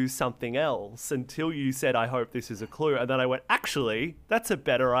to do something else until you said, I hope this is a clue. And then I went, actually, that's a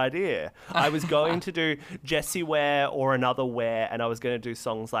better idea. I was going to do Jessie Ware or Another Ware, and I was going to do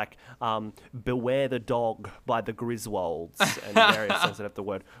songs like Beware the Dog by the Griswolds and various songs that have the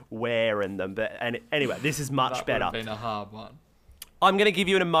word where in them. Anyway, this is much better. That would have been a hard one. I'm going to give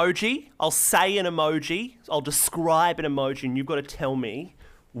you an emoji. I'll say an emoji. I'll describe an emoji, and you've got to tell me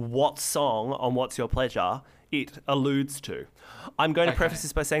what song on What's Your Pleasure it alludes to. I'm going to preface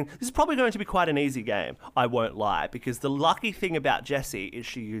this by saying this is probably going to be quite an easy game. I won't lie, because the lucky thing about Jessie is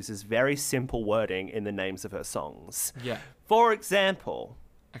she uses very simple wording in the names of her songs. Yeah. For example...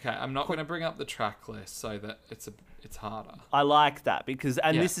 Okay, I'm not going to bring up the track list so that it's harder. I like that, because...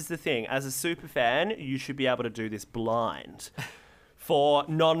 And this is the thing. As a super fan, you should be able to do this blind. For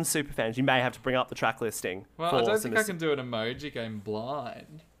non-super fans, you may have to bring up the track listing. Well, for I don't some think I can do an emoji game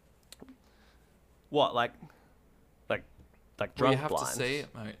blind. What, like Well, drunk you have blind? to see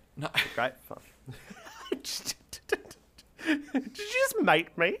it, mate. No. Great fun. Did you just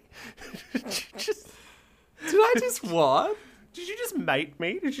mate me? Did Did I just what? you just mate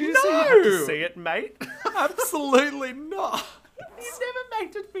me? Did you just say you No! have to see it, mate? Absolutely not. You never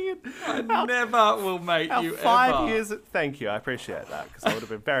mated me. I never will mate Our you 5 ever. years. Thank you. I appreciate that because I would have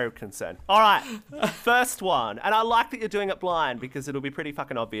been very concerned. All right, first one, and I like that you're doing it blind because it'll be pretty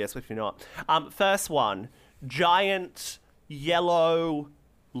fucking obvious if you're not. First one, giant yellow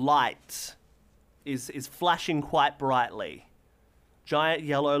light is flashing quite brightly. Giant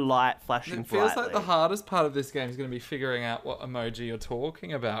yellow light flashing It feels brightly. like the hardest part of this game is going to be figuring out what emoji you're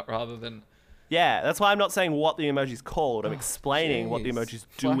talking about rather than Yeah, that's why I'm not saying what the emoji's called. I'm explaining what the Jeez. emoji's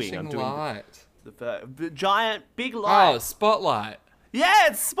doing. Flashing I'm doing light. the giant big light. Oh, spotlight. Yeah,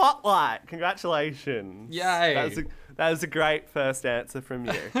 it's Spotlight. Congratulations. Yay. That was a great first answer from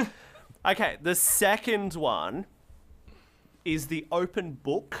you. Okay, the second one is the open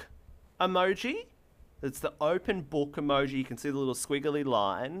book emoji. It's the open book emoji. You can see the little squiggly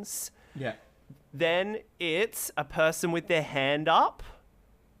lines. Yeah. Then it's a person with their hand up.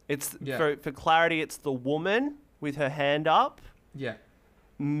 It's Yeah. for clarity, it's the woman with her hand up. Yeah.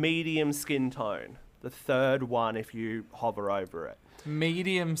 Medium skin tone. The third one if you hover over it.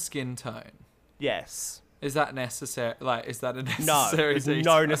 Medium skin tone. Yes. Is that necessary? Like, is that a No, necessary it's detail?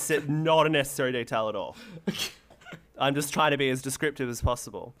 not a necessary detail at all. I'm just trying to be as descriptive as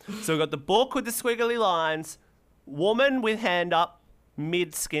possible. So we've got the book with the squiggly lines, woman with hand up,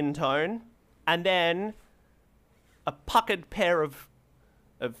 mid skin tone, and then a puckered pair of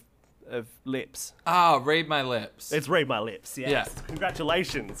lips. Ah, read my lips. It's read my lips. Yes. Yeah.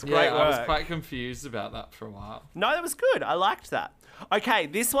 Congratulations. yeah, Great I was work. quite confused about that for a while. No, that was good. I liked that. Okay,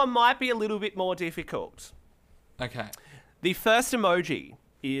 this one might be a little bit more difficult. Okay. The first emoji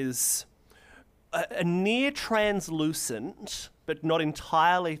is a near translucent, but not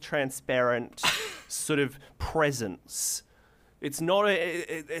entirely transparent sort of presence. It's not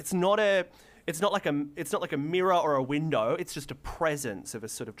like a mirror or a window. It's just a presence of a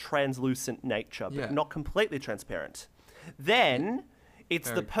sort of translucent nature, but Yeah. not completely transparent. Then it's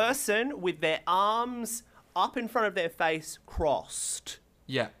Very the cool. person with their arms up in front of their face crossed.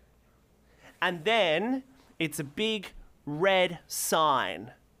 Yeah. And then it's a big red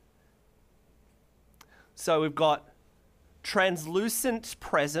sign. So we've got translucent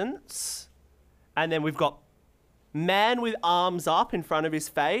presence, and then we've got man with arms up in front of his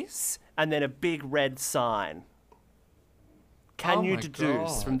face, and then a big red sign. Can Oh you my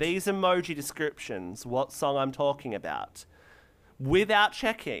deduce from God. these emoji descriptions what song I'm talking about without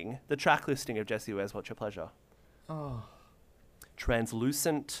checking the track listing of Jessie Ware's What's Your Pleasure? Oh.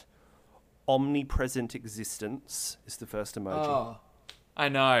 Translucent, omnipresent existence is the first emoji. Oh. I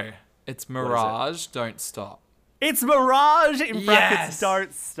know. It's Mirage, Don't Stop. It's Mirage in brackets, Yes!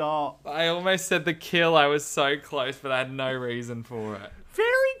 don't stop. I almost said The Kill. I was so close, but I had no reason for it.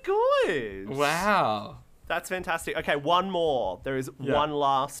 Very good. Wow. That's fantastic. Okay, one more. There is Yeah. one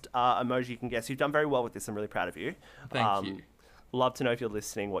last emoji you can guess. You've done very well with this. I'm really proud of you. Thank you. Love to know if you're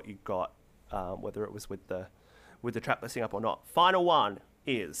listening what you got, whether it was with the track listing up or not. Final one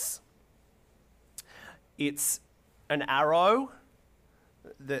is it's an arrow.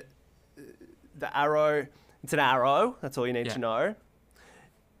 The arrow. It's an arrow. That's all you need Yeah. to know.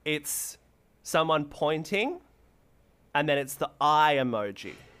 It's someone pointing, and then it's the eye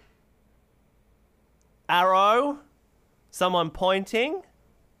emoji. Arrow, someone pointing,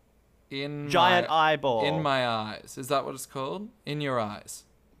 giant eyeball. In my eyes. Is that what it's called? In your eyes.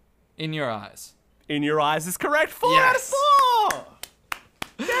 In your eyes. In your eyes is correct. 4 Yes. out of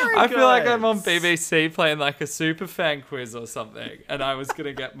 4. Very I feel like good. I'm on BBC playing like a super fan quiz or something, and I was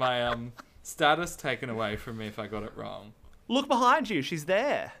gonna get my status taken away from me if I got it wrong. Look behind you. She's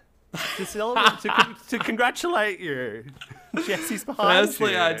there. To congratulate you. Jessie's behind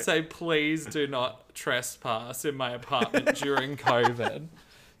Firstly, you. I'd say please do not trespass in my apartment during COVID.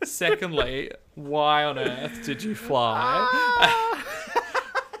 Secondly, why on earth did you fly?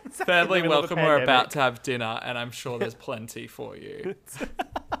 Thirdly, in the middle of a welcome. We're pandemic. about to have dinner, and I'm sure there's plenty for you.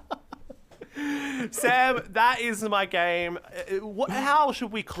 Sam, that is my game. How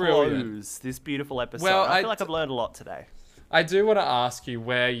should we close this beautiful episode? Well, I feel I like I've learned a lot today. I do want to ask you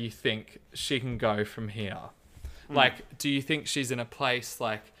where you think she can go from here. Like, do you think she's in a place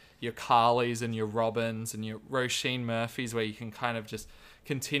like your Carlys and your Robins and your Roisin Murphys where you can kind of just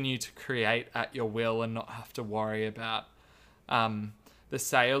continue to create at your will and not have to worry about the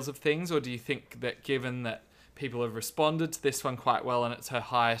sales of things? Or do you think that given that people have responded to this one quite well, and it's her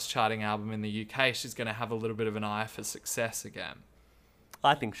highest charting album in the UK. She's going to have a little bit of an eye for success again.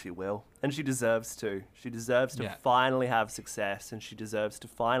 I think she will. And she deserves to. She deserves to finally have success, and she deserves to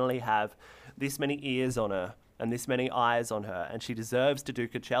finally have this many ears on her and this many eyes on her, and she deserves to do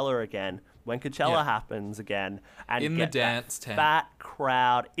Coachella again when Coachella happens again, and in get the dance tent, fat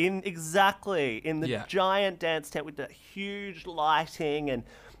crowd in the giant dance tent with the huge lighting, and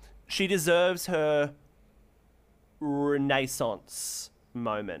she deserves her renaissance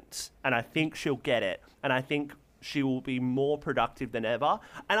moment, and I think she'll get it, and I think she will be more productive than ever,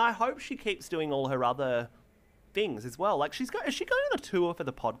 and I hope she keeps doing all her other things as well. Like, is she going on a tour for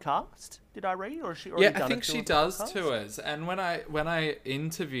the podcast? Did I read, or has she already done I think a tour she does tours. And when I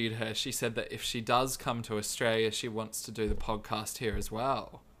interviewed her, she said that if she does come to Australia, she wants to do the podcast here as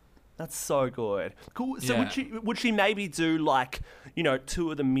well. That's so good. Cool. So would she maybe do, like,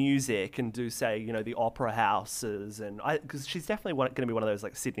 tour the music and do, say, the opera houses, and because she's definitely going to be one of those,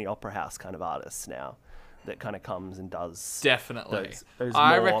 like, Sydney Opera House kind of artists now that kind of comes and does definitely. Those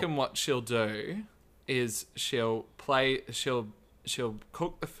I more... reckon what she'll do is she'll cook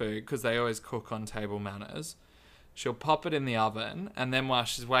the food, because they always cook on Table Manners. She'll pop it in the oven, and then while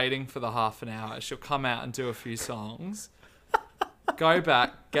she's waiting for the half an hour, she'll come out and do a few songs, go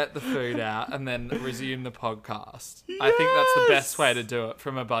back, get the food out, and then resume the podcast. Yes! I think that's the best way to do it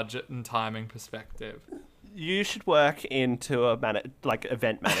from a budget and timing perspective. You should work into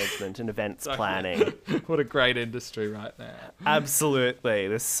event management and events planning. What a great industry right there. Absolutely.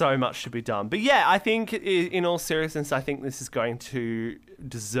 There's so much to be done. But yeah, I think in all seriousness, I think this is going to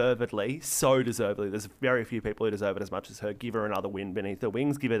so deservedly, there's very few people who deserve it as much as her, give her another wind beneath her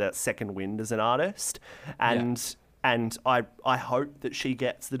wings, give her that second wind as an artist. And I hope that she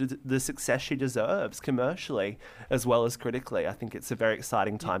gets the success she deserves commercially as well as critically. I think it's a very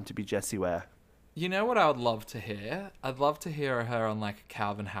exciting time to be Jessie Ware. You know what I would love to hear? I'd love to hear her on, like, a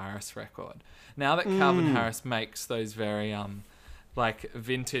Calvin Harris record. Now that Calvin Harris makes those very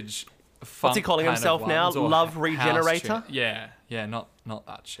vintage funk. What's he calling himself now? Love Regenerator? Yeah, not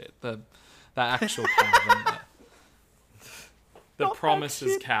that shit. The actual Calvin. The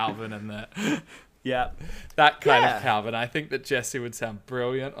promises Calvin and the that kind of Calvin. I think that Jessie would sound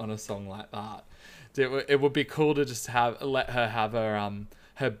brilliant on a song like that. It would be cool to just let her have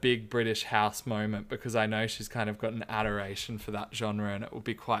her big British house moment, because I know she's kind of got an adoration for that genre, and it would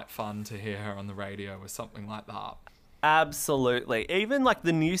be quite fun to hear her on the radio with something like that. Absolutely. Even like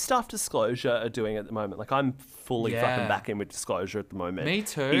the new stuff Disclosure are doing at the moment. Like, I'm fully fucking back in with Disclosure at the moment. Me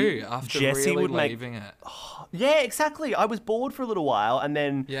too. After Jessie really leaving it. Yeah, exactly. I was bored for a little while, and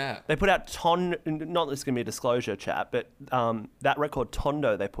then they put out not this is going to be a Disclosure chat, but that record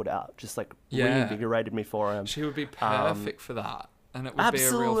Tondo they put out just like reinvigorated me for him. She would be perfect for that. And it would be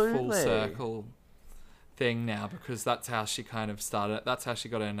a real full circle thing now, because that's how she kind of started. That's how she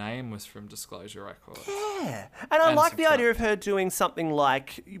got her name, was from Disclosure Records. Yeah. And I like the idea of her doing something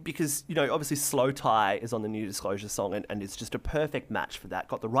like, because, obviously Slow Tie is on the new Disclosure song, and it's just a perfect match for that.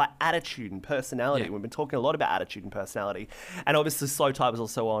 Got the right attitude and personality. Yeah. We've been talking a lot about attitude and personality. And obviously Slow Tie was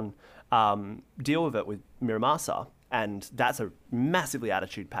also on Deal With It with Miramasa. And that's a massively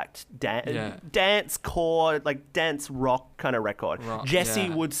attitude-packed dance core, like dance rock kind of record. Jessie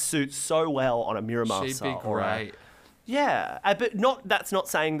would suit so well on a Miramasa. She'd be great. But that's not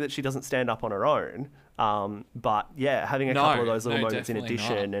saying that she doesn't stand up on her own. But yeah, having a couple of those little moments in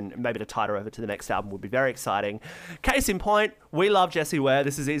addition, and maybe to tide her over to the next album would be very exciting. Case in point, we love Jessie Ware.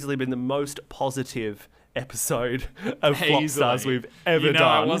 This has easily been the most positive episode of Flop Stars we've ever done.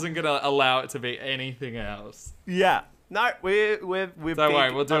 I wasn't going to allow it to be anything else. Yeah. No, we're Don't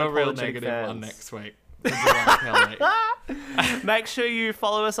worry, we'll do a real negative one next week. Make sure you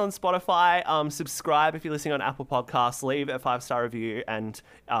follow us on Spotify, subscribe if you're listening on Apple Podcasts, leave a 5-star review, and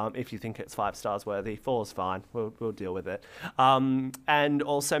if you think it's 5 stars worthy, 4's fine, we'll deal with it. And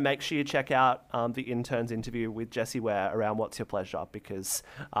also make sure you check out the intern's interview with Jessie Ware around What's Your Pleasure, because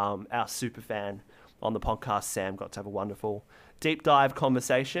our super fan on the podcast, Sam, got to have a wonderful deep dive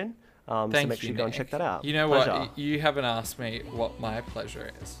conversation. So make sure you go and check that out. You know what? You haven't asked me what my pleasure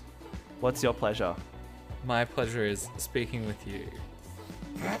is. What's your pleasure? My pleasure is speaking with you.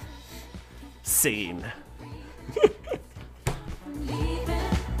 Scene.